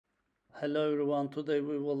Hello everyone, today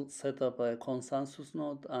we will set up a consensus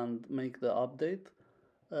node and make the update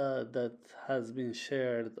that has been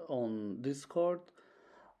shared on Discord.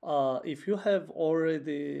 If you have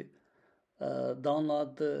already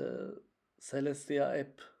downloaded the Celestia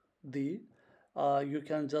app D, you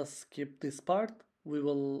can just skip this part. We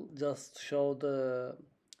will just show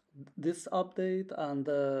this update and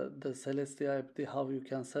the Celestia app D, how you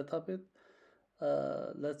can set up it.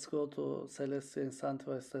 Let's go to Celestia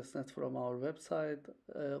incentivized testnet from our website.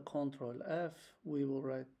 Control F. We will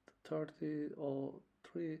write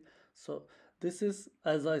 3003. So this is,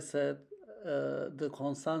 as I said, the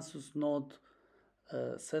consensus node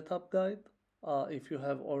setup guide. If you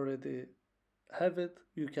have already have it,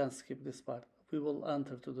 you can skip this part. We will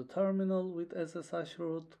enter to the terminal with SSH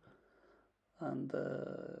root and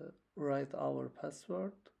write our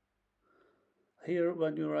password. Here,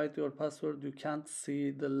 when you write your password, you can't see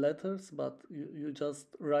the letters, but you just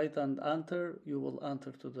write and enter. You will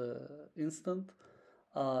enter to the instant.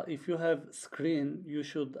 If you have screen, you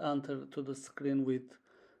should enter to the screen with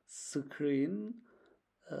screen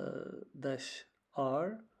dash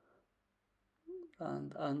R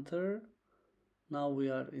and enter. Now we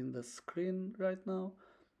are in the screen right now.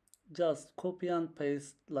 Just copy and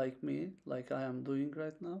paste like me, like I am doing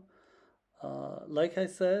right now. Like I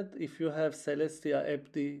said, if you have Celestia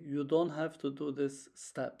AppD, you don't have to do these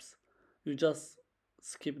steps. You just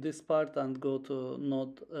skip this part and go to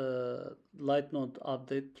node, light node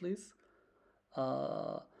update, please.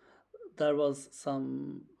 There was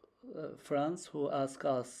some friends who asked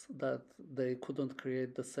us that they couldn't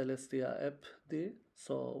create the Celestia AppD,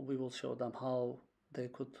 so we will show them how they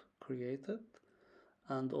could create it.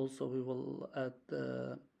 And also we will add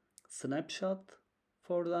the snapshot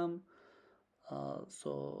for them.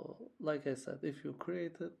 So like I said, if you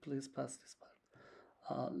create it, please pass this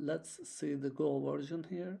part. Let's see the Go version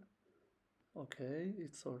here. Okay,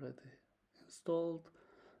 it's already installed.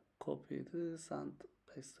 Copy this and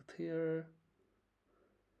paste it here.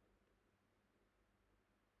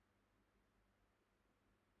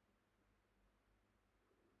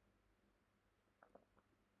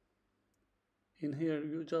 In here,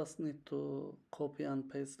 you just need to copy and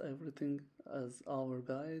paste everything as our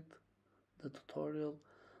guide, the tutorial.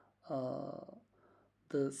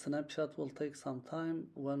 The snapshot will take some time.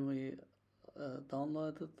 When we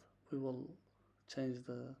download it, we will change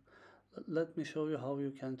the. Let me show you how you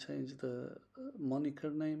can change the moniker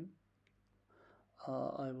name.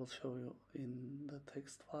 I will show you in the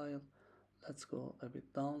text file. Let's go a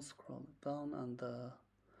bit down, scroll it down, and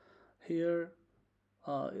here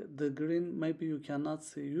the green, maybe you cannot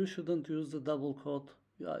see. You shouldn't use the double quote.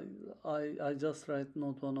 I just write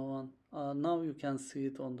Node 101. Now you can see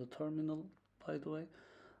it on the terminal, by the way.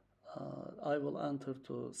 I will enter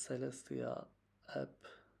to Celestia app.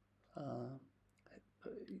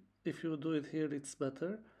 If you do it here, it's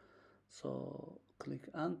better. So click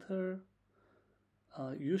enter.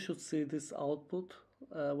 You should see this output.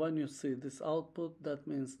 When you see this output, that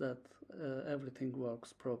means that everything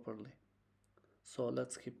works properly. So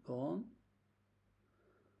let's keep going.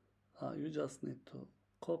 You just need to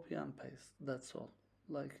copy and paste. That's all.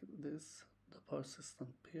 Like this, the persistent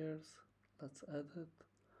pairs. Let's add it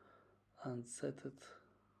and set it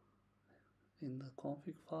in the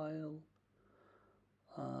config file.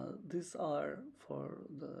 These are for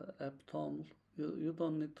the app tom. You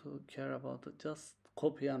don't need to care about it. Just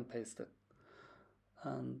copy and paste it.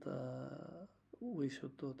 And we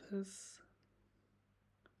should do this.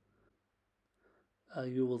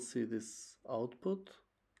 You will see this output,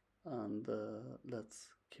 and let's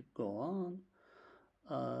keep going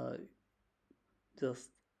on. Just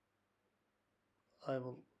I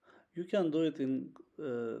will. You can do it in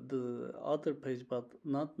the other page, but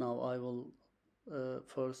not now. I will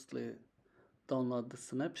firstly download the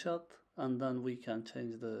snapshot, and then we can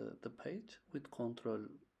change the page with Control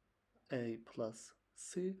A plus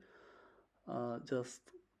C.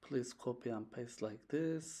 Just please copy and paste like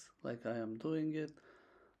this, like I am doing it.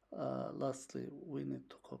 Lastly, we need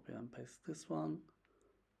to copy and paste this one.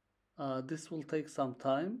 This will take some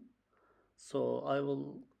time, so I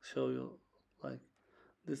will show you like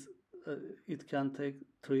this. It can take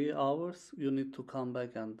 3 hours. You need to come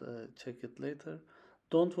back and check it later.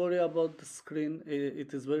 Don't worry about the screen.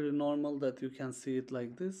 It is very normal that you can see it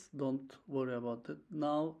like this. Don't worry about it.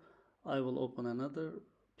 Now I will open another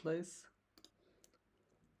place.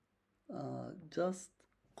 Just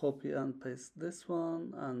copy and paste this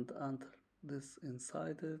one and enter this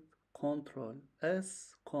inside it. Control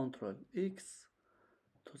S, Control X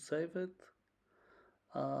to save it,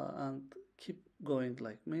 and keep going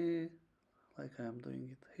like me, like I am doing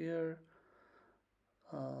it here.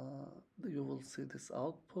 will see this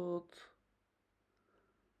output.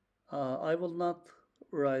 I will not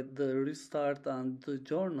write the restart and the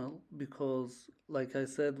journal because, like I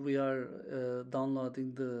said, we are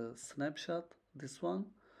downloading the snapshot, this one.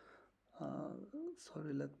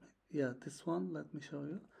 Sorry, this one, let me show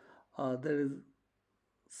you. There is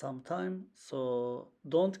some time, so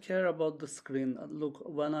don't care about the screen. Look,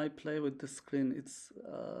 when I play with the screen, it's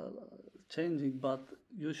changing, but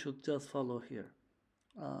you should just follow here.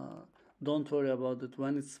 Don't worry about it.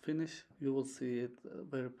 When it's finished, you will see it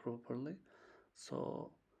very properly.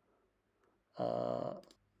 So,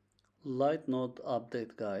 light node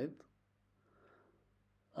update guide.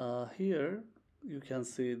 Here you can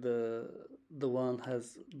see the one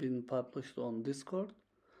has been published on Discord.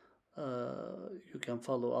 You can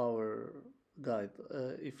follow our guide.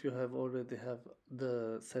 If you have already have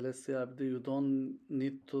the Celestia app, you don't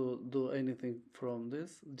need to do anything from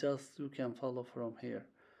this. Just you can follow from here.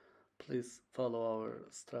 Please follow our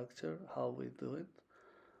structure, how we do it.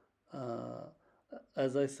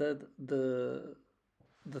 As I said, the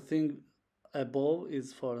thing above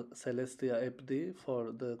is for Celestia AppD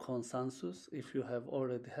for the consensus. If you have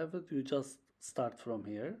already have it, you just start from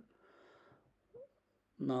here.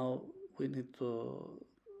 Now we need to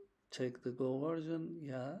check the Go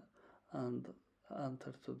version, and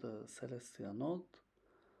enter to the Celestia node.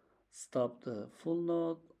 Stop the full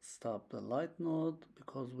node, stop the light node,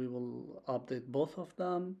 because we will update both of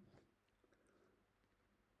them.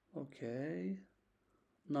 Okay,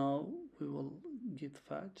 now we will git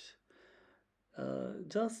fetch.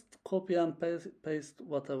 Just copy and paste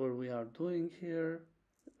whatever we are doing here.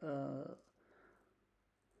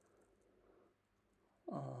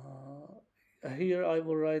 Here I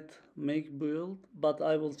will write make build, but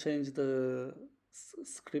I will change the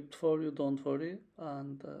script for you, don't worry,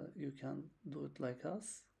 and you can do it like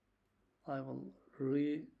us. I will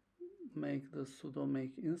remake the sudo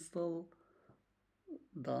make install,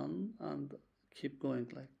 done, and keep going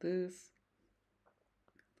like this.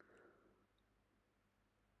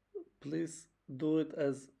 Please do it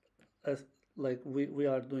as like we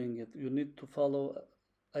are doing it. You need to follow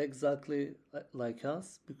exactly like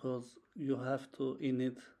us, because you have to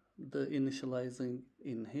init the initializing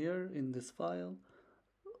in here in this file.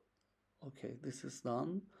 Okay, this is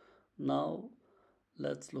done. Now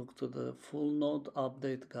let's look to the full node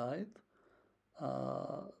update guide.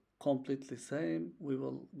 Completely same. We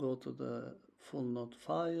will go to the full node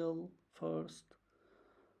file first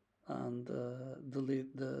and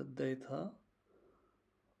delete the data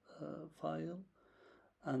file,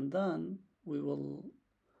 and then we will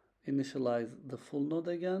initialize the full node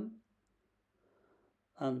again,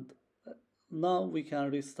 and now we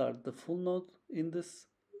can restart the full node in this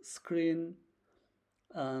screen,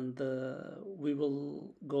 and we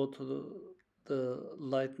will go to the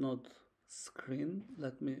light node screen.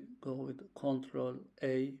 Let me go with Control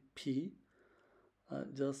A P,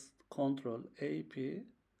 just Control A P.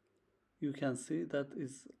 You can see that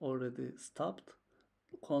is already stopped.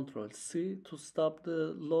 Control C to stop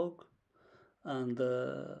the log, and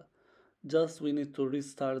just we need to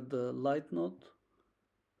restart the light node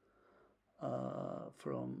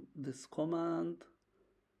from this command.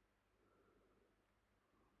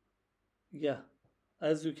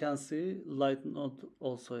 As you can see, light node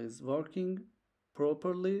also is working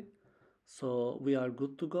properly, so we are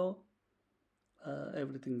good to go.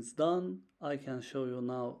 Everything is done. I can show you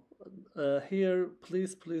now. Here,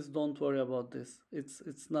 please don't worry about this.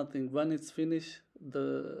 It's nothing. When it's finished,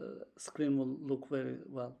 the screen will look very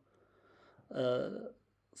well.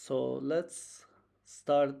 So let's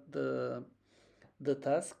start the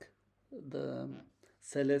task, the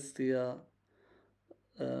Celestia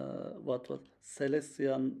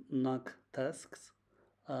Celestia Knacks tasks.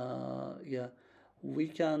 We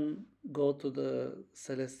can go to the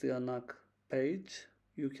Celestia Knacks page.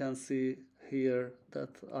 You can see here that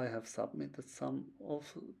I have submitted some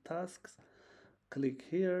of tasks. Click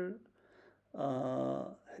here.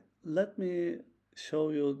 Let me show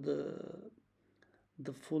you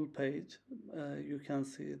the full page. You can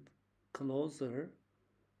see it closer.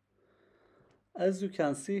 As you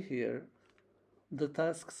can see here, the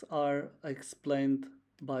tasks are explained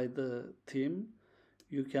by the team.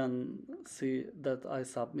 You can see that I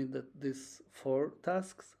submitted these 4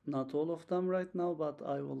 tasks, not all of them right now, but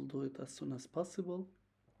I will do it as soon as possible.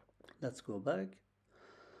 Let's go back.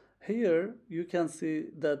 Here you can see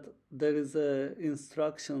that there is a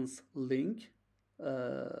instructions link.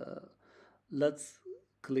 Let's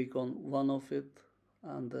click on one of it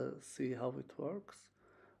and see how it works.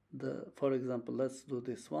 For example, let's do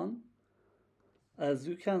this one. as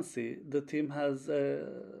you can see, the team has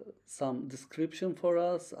some description for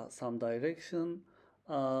us, some direction.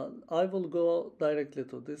 I will go directly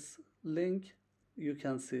to this link. You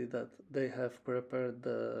can see that they have prepared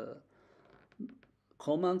the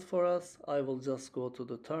command for us. I will just go to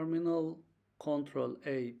the terminal, Control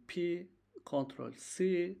A P, Control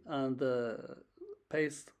C, and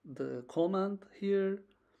paste the command here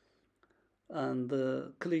and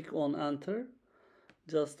click on enter.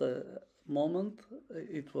 Just a moment,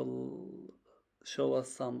 it will show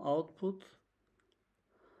us some output.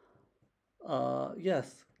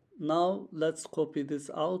 Yes, now let's copy this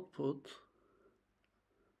output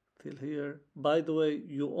till here. By the way,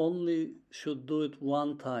 you only should do it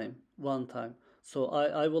one time. So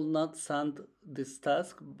I will not send this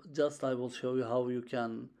task, just I will show you how you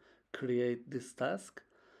can create this task.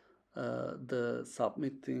 The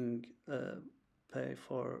submitting pay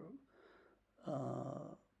for,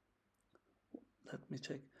 let me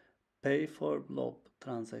check, pay for blob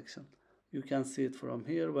transaction. You can see it from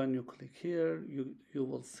here. When you click here, you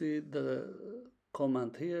will see the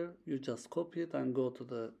command here. You just copy it and go to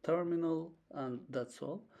the terminal, and that's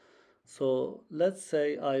all. So let's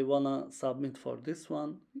say I wanna submit for this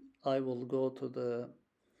one. I will go to the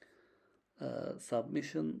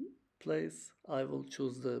submission place. I will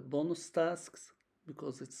choose the bonus tasks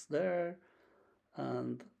because it's there,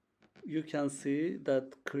 and you can see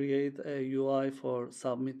that create a UI for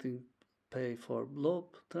submitting pay for blob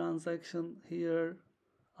transaction here.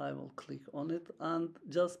 I will click on it and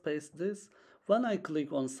just paste this. When I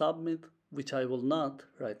click on submit, which I will not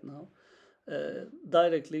right now,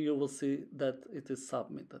 directly you will see that it is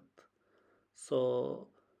submitted. So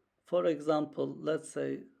for example, let's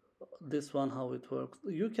say this one, how it works.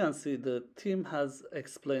 You can see the team has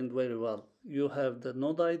explained very well. You have the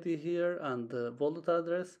node ID here and the wallet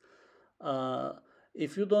address.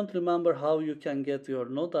 If you don't remember how you can get your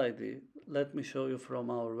node ID, let me show you from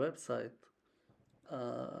our website.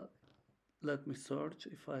 Let me search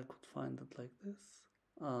if I could find it like this.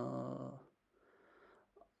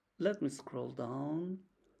 Let me scroll down.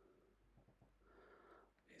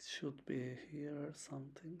 It should be here,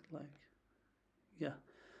 something like, yeah,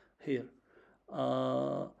 here.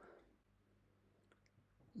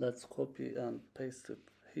 Let's copy and paste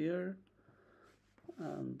it here.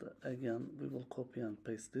 And again, we will copy and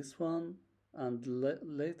paste this one. And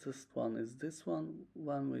latest one is this one.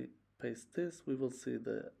 When we paste this, we will see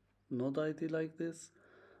the node ID like this.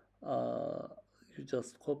 You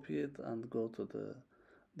just copy it and go to the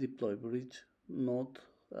deploy bridge node.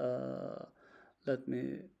 Let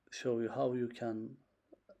me show you how you can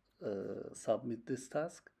submit this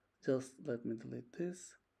task. Just let me delete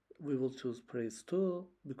this. We will choose praise 2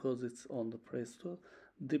 because it's on the praise 2.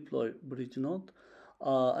 Deploy bridge node.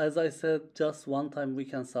 As I said, just one time we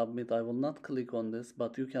can submit. I will not click on this,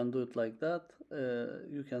 but you can do it like that.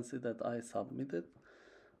 You can see that I submitted.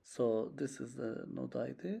 So this is the node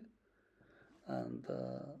ID. And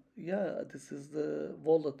yeah, this is the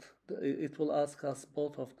wallet. It will ask us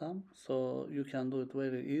both of them. So you can do it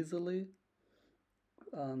very easily.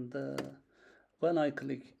 And when I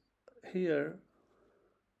click here,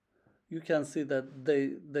 you can see that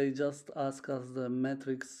they just ask us the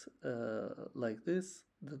metrics like this,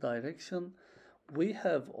 the direction. We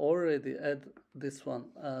have already added this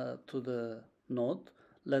one to the node.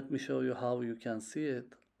 Let me show you how you can see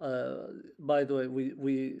it. By the way,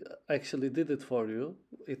 we actually did it for you.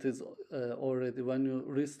 It is already, when you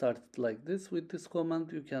restart it like this with this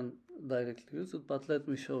command, you can directly use it. But let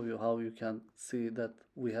me show you how you can see that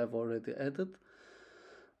we have already added.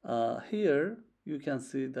 Here you can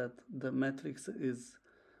see that the matrix is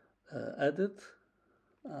added.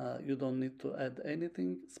 You don't need to add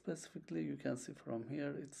anything specifically. You can see from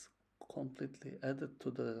here it's completely added to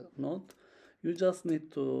the node. You just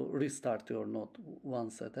need to restart your node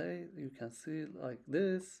once a day. You can see like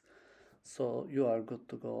this. So you are good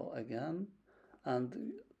to go again.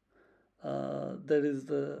 And there is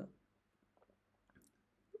the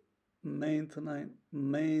maintain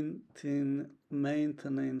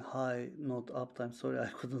high node uptime. Sorry, I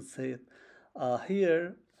couldn't say it.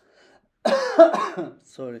 Here,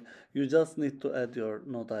 sorry, you just need to add your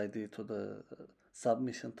node ID to the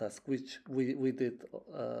submission task, which we did.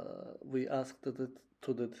 We asked it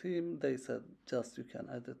to the team. They said just you can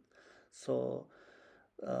add it. So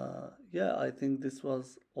yeah, I think this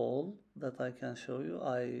was all that I can show you.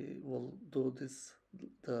 I will do this,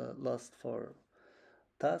 the last for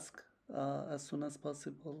task, as soon as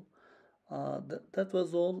possible. That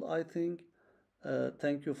was all, I think.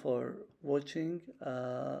 Thank you for watching.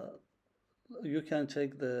 You can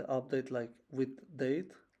check the update like with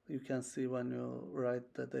date. You can see when you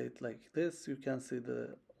write the date like this, you can see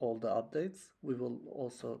all the updates. We will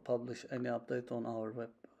also publish any update on our web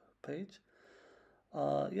page.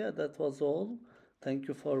 Yeah, that was all. Thank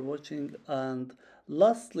you for watching. And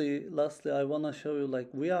lastly, I wanna show you like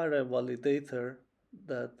we are a validator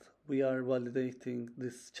that we are validating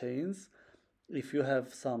these chains. If you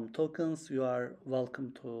have some tokens, you are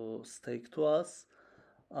welcome to stake to us.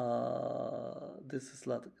 This is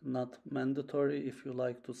not mandatory. If you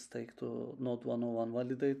like to stake to Node 101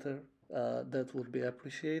 validator, that would be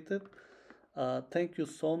appreciated. Thank you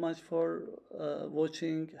so much for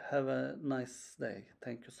watching. Have a nice day.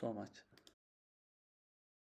 Thank you so much.